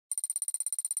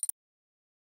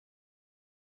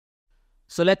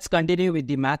So let's continue with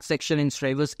the math section in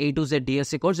Shriver's A to Z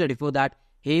DSC course. So before that,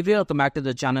 hey everyone, welcome back to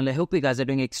the channel. I hope you guys are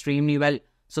doing extremely well.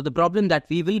 So the problem that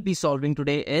we will be solving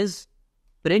today is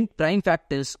print prime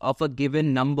factors of a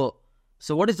given number.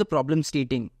 So what is the problem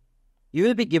stating? You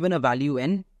will be given a value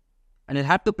n and you'll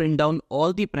have to print down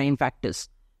all the prime factors.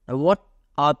 Now what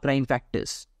are prime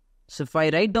factors? So if I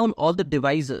write down all the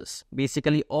divisors,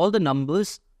 basically all the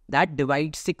numbers that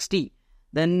divide 60,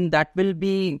 then that will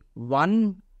be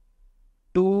 1,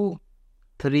 2,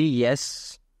 3,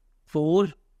 yes, 4,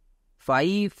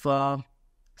 5,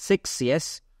 6,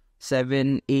 yes,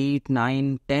 7, 8,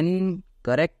 9, 10,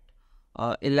 correct,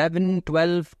 11,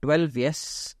 12, 12,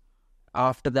 yes,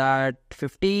 after that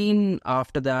 15,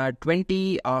 after that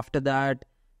 20, after that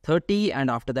 30,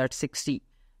 and after that 60.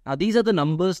 Now these are the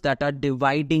numbers that are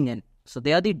dividing in, so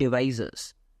they are the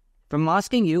divisors. If I'm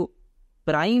asking you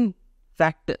prime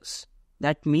factors,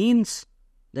 that means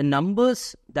the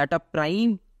numbers that are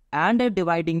prime and are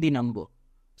dividing the number.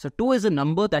 So 2 is a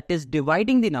number that is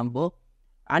dividing the number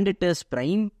and it is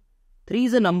prime. 3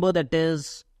 is a number that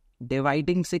is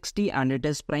dividing 60 and it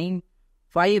is prime.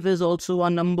 5 is also a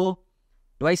number.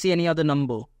 Do I see any other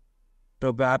number?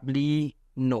 Probably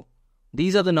no.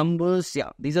 These are the numbers,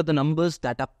 these are the numbers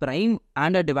that are prime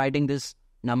and are dividing this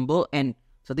number n.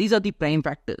 So these are the prime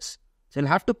factors. So you'll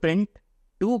have to print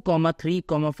 2, 3,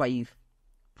 5.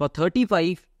 For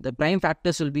 35, the prime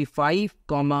factors will be 5,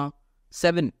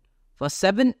 7. For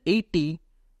 780,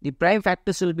 the prime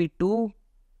factors will be 2,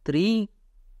 3.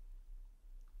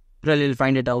 Probably we'll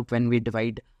find it out when we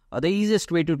divide. The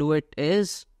easiest way to do it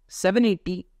is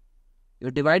 780, you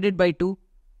divide it by 2,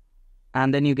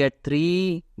 and then you get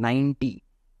 390.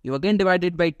 You again divide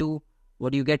it by 2,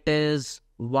 what you get is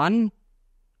 1,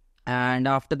 and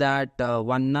after that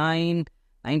 19,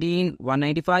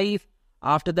 195.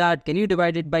 After that, can you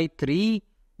divide it by 3?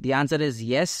 The answer is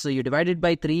yes. So you divide it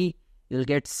by 3, you'll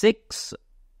get 6.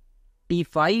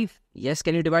 T5. Yes,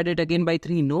 can you divide it again by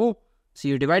 3? No. So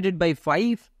you divide it by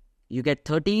 5, you get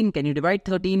 13. Can you divide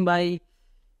 13 by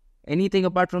anything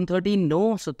apart from 13?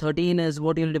 No. So 13 is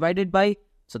what you'll divide it by.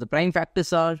 So the prime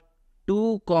factors are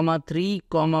 2, 3,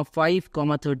 5,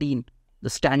 13. The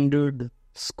standard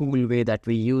school way that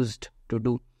we used to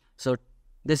do. So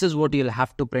this is what you'll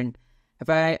have to print. If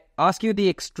I ask you the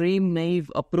extreme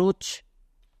naive approach,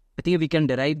 I think we can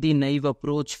derive the naive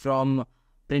approach from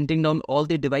printing down all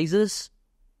the divisors.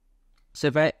 So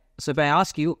if I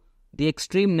ask you the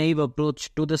extreme naive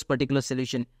approach to this particular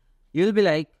solution, you'll be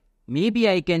like, maybe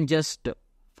I can just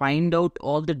find out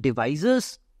all the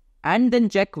divisors and then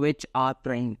check which are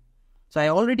prime. So I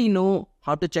already know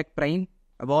how to check prime.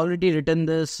 I've already written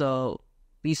this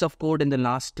piece of code in the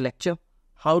last lecture.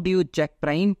 How do you check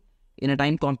prime? In a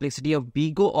time complexity of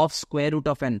bgo of square root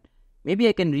of n. Maybe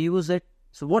I can reuse it.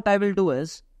 So what I will do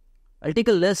is, I'll take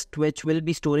a list which will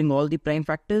be storing all the prime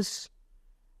factors.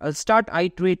 I'll start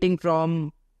iterating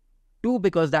from 2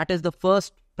 because that is the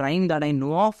first prime that I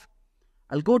know of.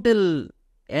 I'll go till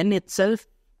n itself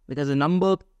because a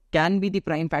number can be the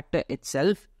prime factor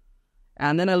itself.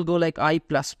 And then I'll go like I++.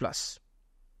 So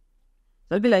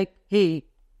I'll be like, hey,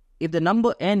 if the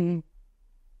number n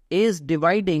is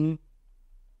dividing,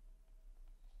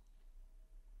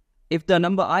 if the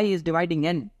number I is dividing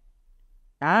n,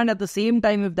 and at the same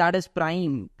time if that is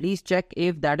prime, please check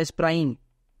if that is prime.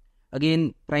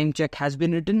 Again, prime check has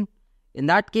been written. In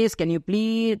that case, can you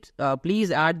please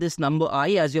add this number I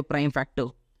as your prime factor?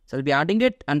 So I'll be adding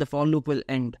it and the for loop will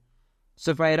end.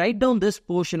 So if I write down this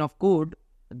portion of code,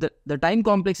 the time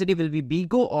complexity will be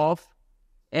bgo of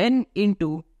n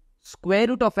into square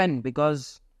root of n,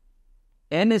 because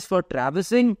n is for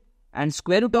traversing and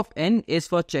square root of n is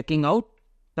for checking out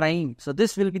prime. So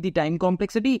this will be the time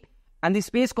complexity, and the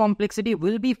space complexity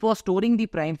will be for storing the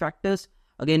prime factors.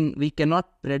 Again, we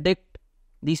cannot predict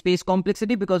the space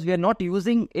complexity because we are not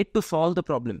using it to solve the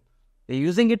problem. We are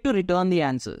using it to return the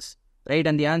answers, right?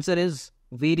 And the answer is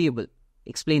variable.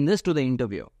 Explain this to the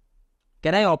interviewer.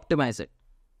 Can I optimize it?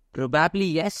 Probably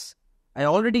yes. I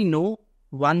already know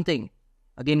one thing.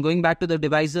 Again, going back to the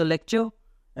divisor lecture,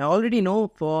 I already know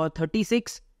for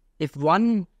 36, if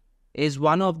 1 is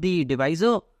one of the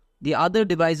divisor, the other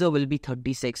divisor will be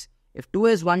 36. If 2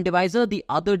 is one divisor, the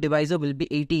other divisor will be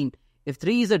 18. If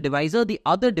 3 is a divisor, the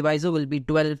other divisor will be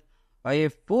 12. Or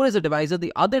if 4 is a divisor,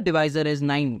 the other divisor is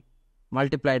 9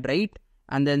 multiplied, right?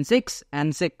 And then 6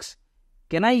 and 6.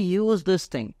 Can I use this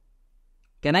thing?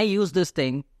 Can I use this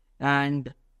thing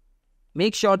and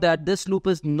make sure that this loop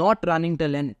is not running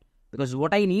till n? Because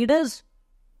what I need is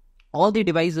all the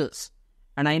divisors.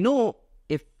 And I know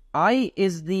if I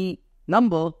is the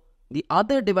number, the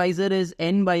other divisor is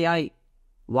n by I.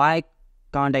 Why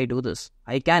can't I do this?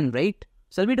 I can, right?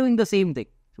 So I'll be doing the same thing.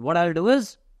 So what I'll do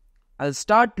is, I'll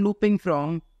start looping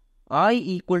from I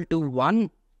equal to 1,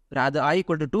 rather I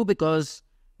equal to 2, because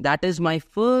that is my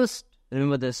first,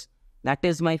 remember this, that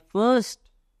is my first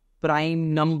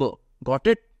prime number. Got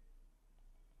it?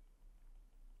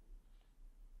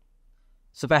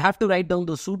 So if I have to write down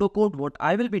the pseudocode, what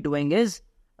I will be doing is,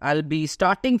 I'll be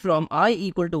starting from I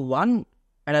equal to 1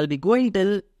 and I'll be going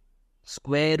till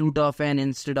square root of n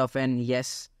instead of n,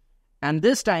 yes. And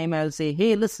this time I'll say,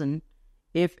 hey, listen,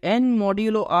 if n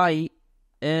modulo I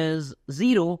is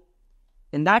 0,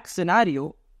 in that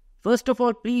scenario, first of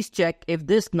all, please check if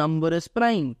this number is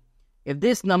prime. If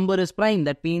this number is prime,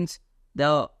 that means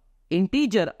the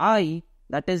integer I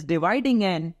that is dividing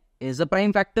n is a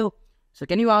prime factor. So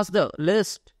can you ask the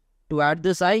list to add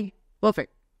this I?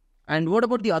 Perfect. And what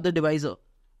about the other divisor?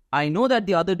 I know that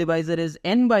the other divisor is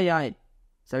n by I.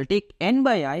 So I'll take n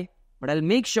by I, but I'll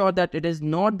make sure that it is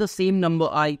not the same number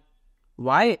I.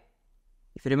 Why?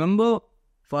 If you remember,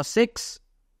 for 6,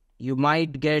 you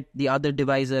might get the other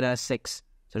divisor as 6.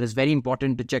 So it is very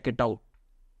important to check it out.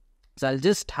 So I'll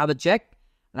just have a check.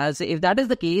 And I'll say, if that is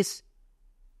the case,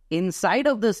 inside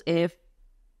of this if,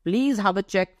 please have a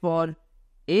check for,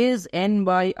 is n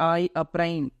by I a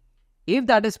prime? If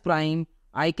that is prime,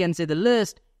 I can say the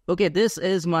list, okay, this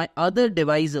is my other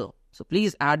divisor. So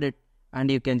please add it.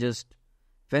 And you can just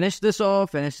finish this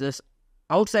off, finish this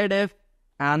outside if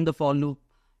and the for loop.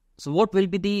 So what will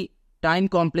be the time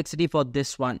complexity for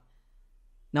this one?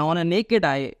 Now on a naked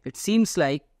eye, it seems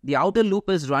like the outer loop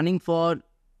is running for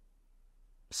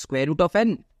square root of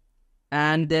n.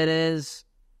 And there is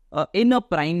an inner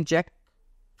prime check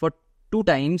for 2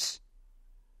 times.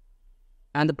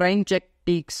 And the prime check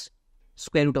takes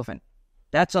square root of n.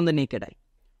 That's on the naked eye.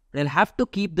 But you'll have to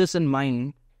keep this in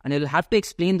mind, and you'll have to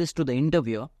explain this to the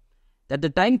interviewer, that the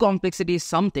time complexity is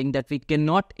something that we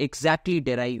cannot exactly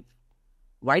derive.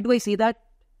 Why do I say that?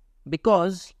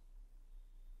 Because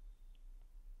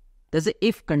there's an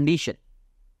if condition.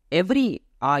 Every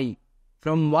I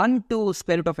from 1 to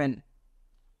square root of n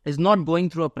is not going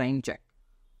through a prime check.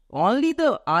 Only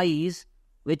the i's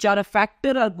which are a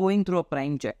factor are going through a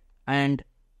prime check, and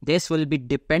this will be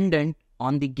dependent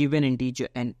on the given integer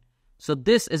n. So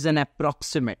this is an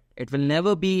approximate. It will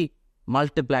never be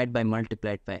multiplied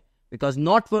by, because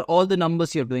not for all the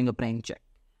numbers you're doing a prime check,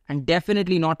 and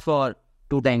definitely not for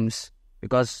 2 times,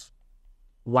 because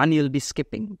 1 you'll be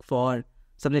skipping. For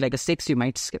something like a 6 you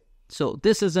might skip. So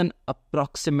this is an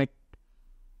approximate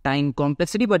time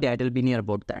complexity, but yeah, it will be near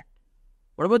about that.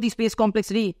 What about the space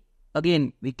complexity?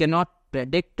 Again, we cannot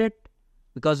predict it,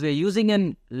 because we're using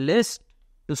a list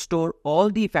to store all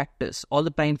the factors, all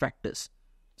the prime factors.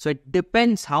 So it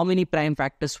depends how many prime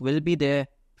factors will be there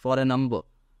for a number.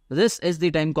 This is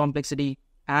the time complexity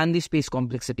and the space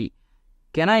complexity.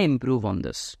 Can I improve on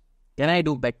this? Can I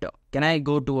do better? Can I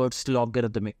go towards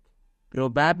logarithmic?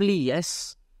 Probably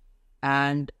yes.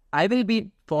 And I will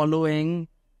be following,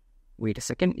 wait a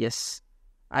second, yes.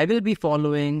 I will be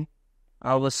following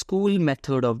our school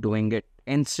method of doing it.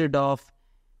 Instead of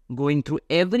going through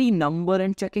every number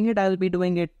and checking it, I'll be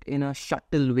doing it in a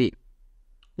shuttle way.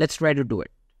 Let's try to do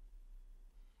it.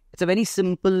 It's a very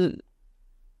simple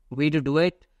way to do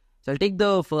it. So I'll take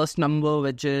the first number,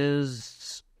 which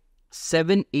is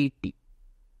 780.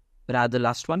 Rather, the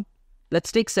last one.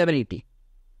 Let's take 780.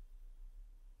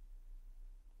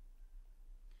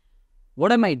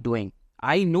 What am I doing?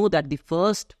 I know that the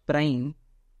first prime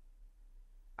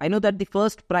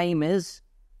is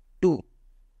 2.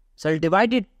 So I'll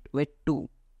divide it with 2.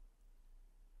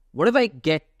 What if I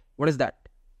get, what is that?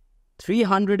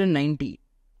 390.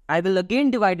 I will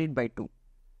again divide it by 2.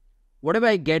 What if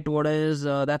I get, what is,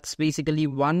 that's basically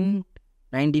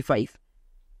 195.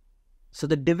 So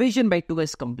the division by 2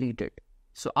 is completed.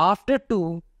 So after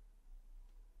 2,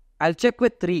 I'll check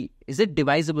with 3. Is it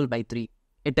divisible by 3?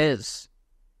 It is.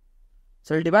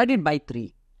 So I'll divide it by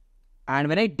 3. And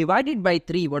when I divide it by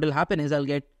 3, what will happen is I'll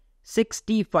get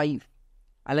 65.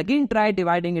 I'll again try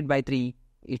dividing it by 3.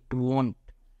 It won't.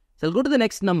 So I'll go to the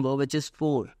next number, which is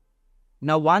 4.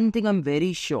 Now one thing I'm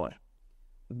very sure,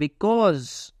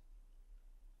 because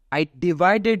I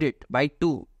divided it by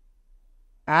 2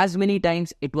 as many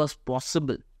times it was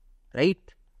possible, right?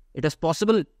 It was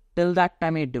possible till that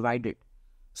time I divided.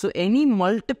 So any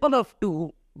multiple of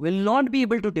 2 will not be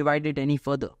able to divide it any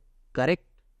further, correct?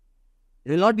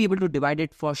 You will not be able to divide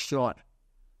it for sure.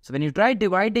 So when you try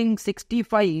dividing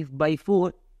 65 by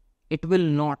 4, it will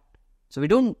not. So we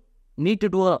don't need to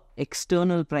do an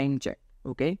external prime check,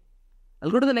 okay? I'll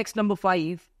go to the next number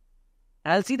 5.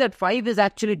 And I'll see that 5 is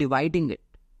actually dividing it,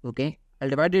 okay? I'll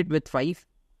divide it with 5.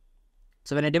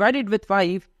 So when I divide it with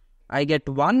 5, I get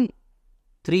 1,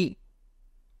 3.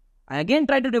 I again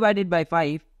try to divide it by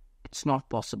 5. It's not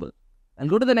possible. I'll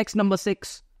go to the next number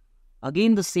 6.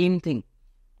 Again the same thing.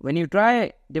 When you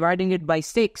try dividing it by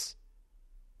 6,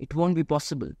 it won't be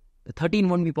possible. The 13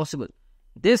 won't be possible.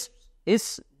 This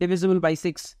is divisible by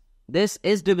 6. This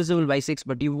is divisible by 6,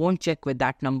 but you won't check with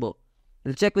that number.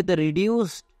 You'll check with the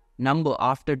reduced number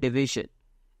after division.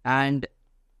 And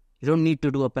you don't need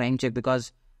to do a prime check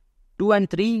because 2 and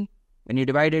 3, when you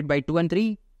divide it by 2 and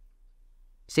 3,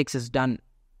 6 is done.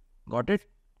 Got it?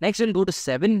 Next we'll go to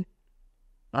 7.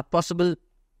 Not possible.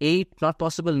 8, not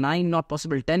possible. 9, not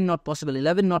possible. 10, not possible.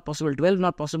 11, not possible. 12,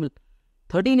 not possible.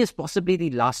 13 is possibly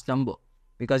the last number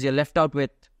because you're left out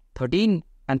with 13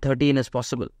 and 13 is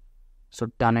possible. So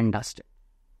done and dusted.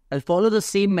 I'll follow the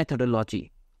same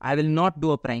methodology. I will not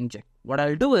do a prime check. What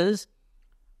I'll do is,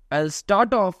 I'll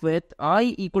start off with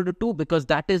I equal to 2 because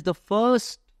that is the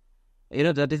first,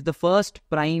 that is the first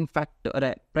prime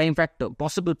factor,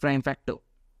 possible prime factor.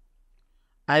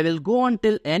 I will go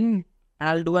until n and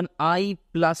I'll do an I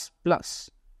plus plus.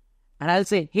 And I'll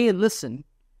say, hey, listen,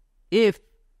 if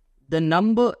the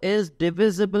number is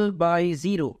divisible by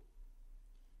 0,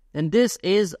 then this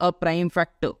is a prime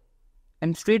factor.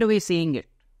 I'm straight away saying it.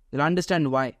 You'll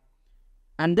understand why.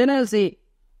 And then I'll say,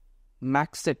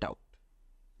 max it out.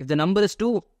 If the number is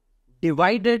 2,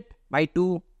 divide it by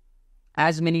 2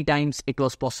 as many times it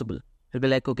was possible. It'll be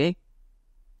like, okay,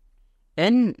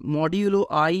 n modulo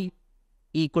I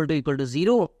equal to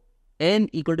 0, n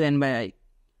equal to n by I.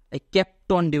 I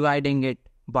kept on dividing it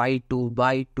by 2,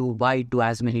 by 2, by 2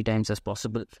 as many times as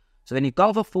possible. So when you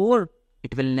come for 4,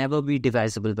 it will never be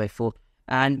divisible by 4.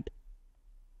 And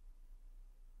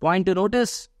point to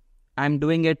notice, I'm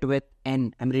doing it with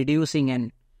n. I'm reducing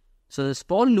n. So this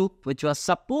for loop, which was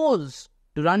supposed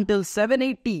to run till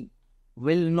 780,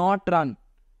 will not run.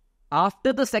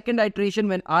 After the second iteration,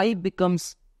 when I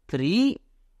becomes 3,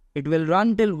 it will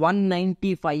run till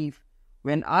 195.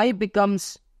 When I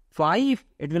becomes 5,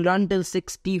 it will run till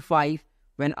 65.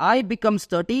 When I becomes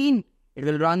 13, it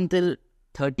will run till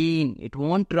 13. It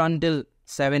won't run till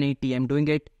 780. I'm doing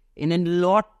it in a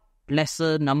lot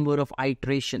lesser number of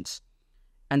iterations.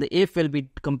 And the if will be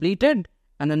completed,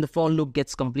 and then the for loop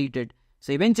gets completed.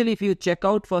 So eventually, if you check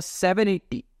out for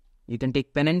 780, you can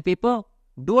take pen and paper,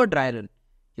 do a dry run.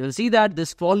 You'll see that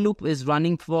this for loop is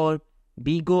running for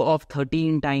bgo of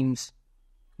 13 times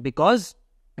because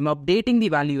I'm updating the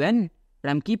value n and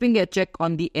I'm keeping a check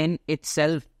on the n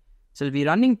itself. So it'll be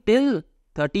running till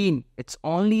 13. It's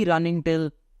only running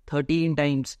till 13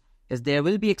 times. Yes, there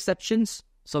will be exceptions.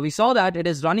 So we saw that it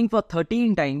is running for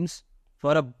 13 times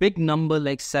for a big number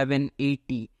like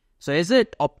 780. So is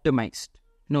it optimized?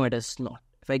 No, it is not.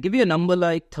 If I give you a number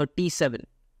like 37,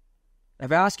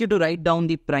 if I ask you to write down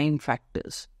the prime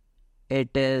factors,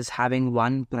 it is having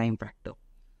one prime factor.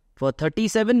 For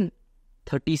 37,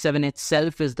 37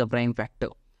 itself is the prime factor.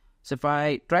 So if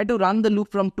I try to run the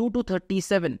loop from 2 to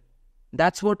 37,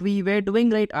 that's what we were doing,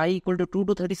 right? I equal to 2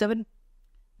 to 37.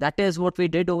 That is what we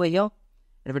did over here.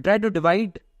 If I try to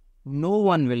divide, no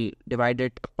one will divide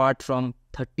it apart from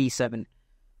 37.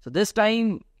 So this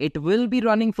time, it will be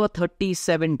running for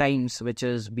 37 times, which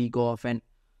is bgo of n.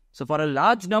 So for a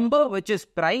large number, which is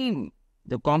prime,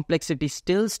 the complexity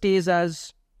still stays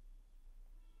as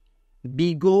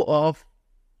bgo of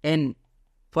n.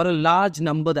 For a large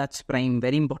number, that's prime,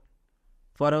 very important.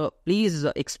 Please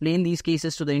explain these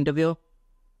cases to the interviewer.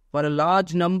 For a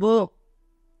large number,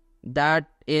 that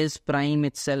is prime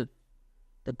itself.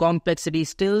 The complexity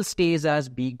still stays as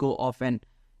bgo of n.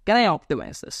 Can I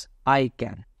optimize this? I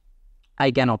can.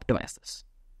 I can optimize this.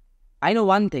 I know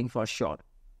one thing for sure.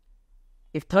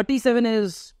 If 37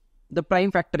 is the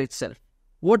prime factor itself,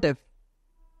 what if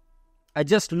I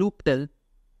just loop till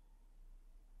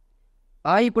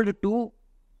I equal to 2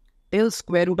 till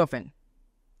square root of n?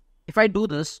 If I do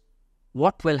this,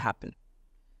 what will happen?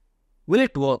 Will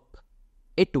it work?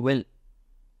 It will.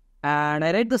 And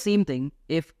I write the same thing.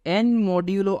 If n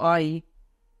modulo I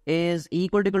is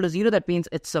equal to 0, that means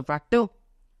it's a factor.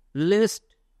 List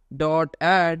dot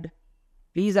add,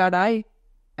 please add I.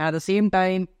 At the same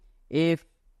time, if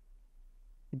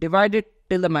divide it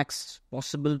till the max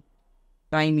possible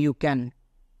time you can.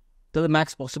 Till the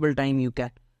max possible time you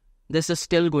can. This is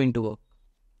still going to work.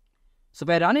 So if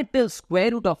I run it till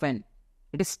square root of n,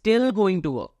 it is still going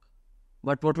to work.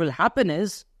 But what will happen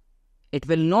is, it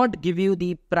will not give you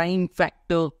the prime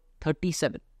factor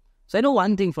 37. So I know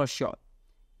one thing for sure.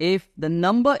 If the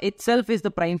number itself is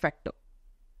the prime factor,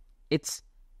 it's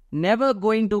never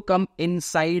going to come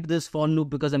inside this for loop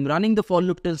because I'm running the for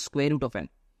loop till square root of n.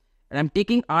 And I'm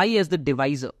taking I as the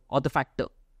divisor or the factor.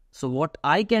 So what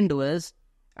I can do is,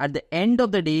 at the end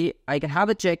of the day, I can have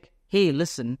a check. Hey,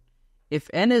 listen, if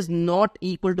n is not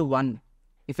equal to 1,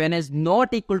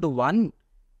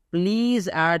 please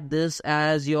add this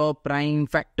as your prime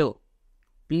factor.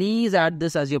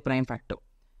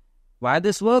 Why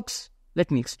this works? Let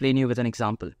me explain you with an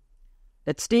example.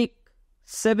 Let's take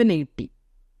 780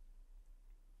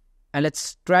 and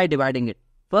let's try dividing it.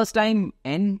 First time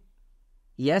n,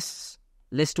 yes,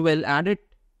 list will add it.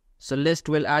 So list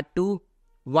will add 2,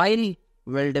 while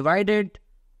will divide it,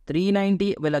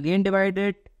 390 will again divide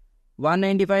it,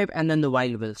 195, and then the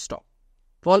while will stop.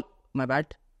 For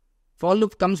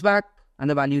loop comes back and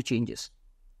the value changes.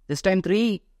 This time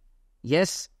 3,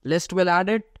 yes, list will add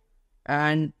it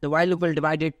and the while loop will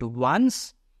divide it to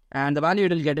once and the value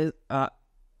it will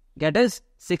get is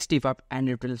 65 and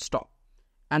it will stop.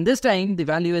 And this time the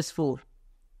value is 4.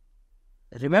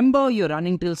 Remember, you're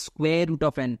running till square root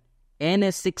of n. N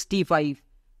is 65.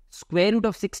 Square root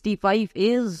of 65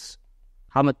 is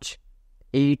how much?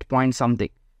 8 point something.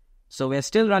 So we're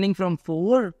still running from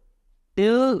 4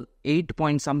 till 8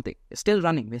 point something. We're still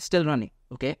running.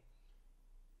 Okay.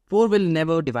 4 will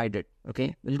never divide it.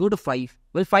 Okay. We'll go to 5.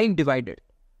 Will 5 divide it?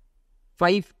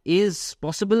 5 is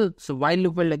possible. So while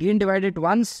loop will again divide it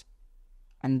once.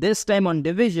 And this time on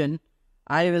division,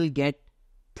 I will get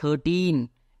 13.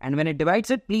 And when it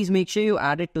divides it, please make sure you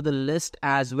add it to the list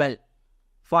as well.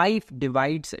 5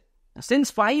 divides it. Now, since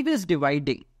 5 is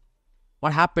dividing,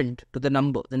 what happened to the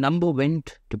number? The number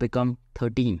went to become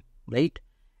 13, right?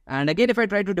 And again, if I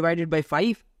try to divide it by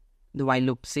 5, the while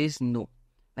loop says no.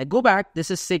 I go back,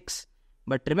 this is 6.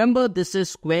 But remember, this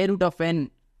is square root of n.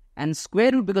 And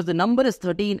square root, because the number is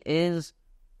 13, is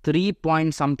 3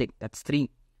 point something. That's 3.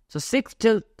 So 6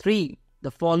 till 3,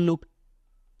 the for loop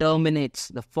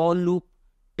terminates.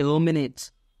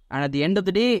 And at the end of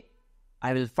the day,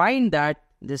 I will find that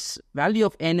this value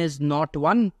of n is not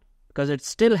 1 because it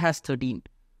still has 13.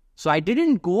 So I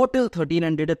didn't go till 13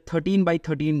 and did a 13 by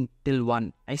 13 till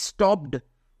 1. I stopped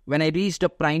when I reached a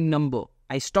prime number.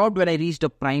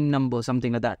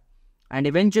 Something like that. And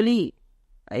eventually,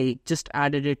 I just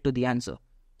added it to the answer.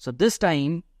 So this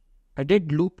time, I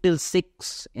did loop till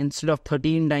 6 instead of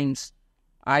 13 times.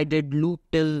 I did loop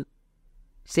till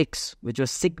 6, which was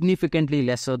significantly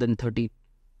lesser than 13,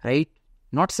 right?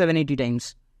 Not 780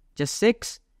 times, just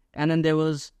 6. And then there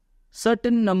was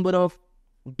certain number of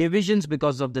divisions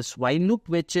because of this while loop,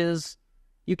 which is,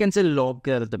 you can say,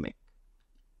 logarithmic.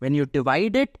 When you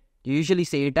divide it, you usually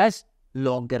say it as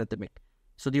logarithmic.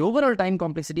 So the overall time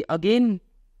complexity, again,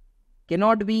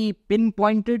 cannot be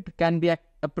pinpointed, can be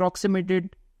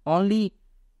approximated. Only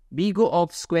we go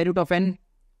of square root of n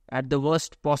at the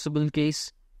worst possible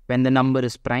case when the number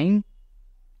is prime,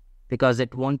 because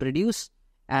it won't reduce,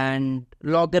 and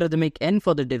logarithmic n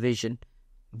for the division.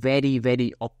 Very,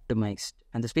 very optimized.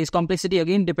 And the space complexity,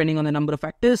 again, depending on the number of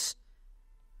factors,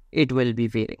 it will be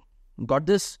varying. Got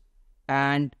this?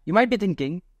 And you might be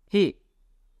thinking, hey,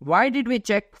 why did we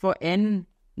check for n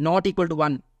not equal to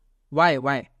 1?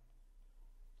 Why?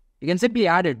 You can simply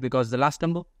add it because the last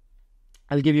number.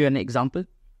 I'll give you an example.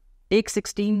 Take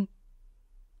 16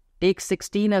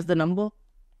 as the number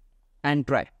and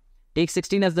try. Take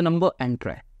 16 as the number and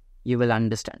try. You will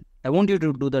understand. I want you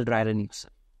to do the dry run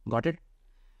yourself. Got it?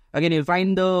 Again, you'll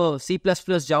find the C++,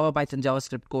 Java, Python,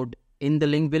 JavaScript code in the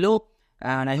link below.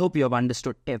 And I hope you have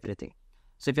understood everything.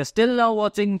 So if you're still now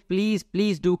watching,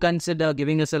 please do consider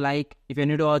giving us a like. If you're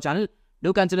new to our channel,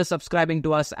 do consider subscribing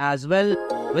to us as well.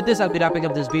 With this, I'll be wrapping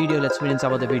up this video. Let's meet in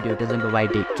some other video. Till then, bye-bye.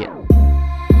 Take care.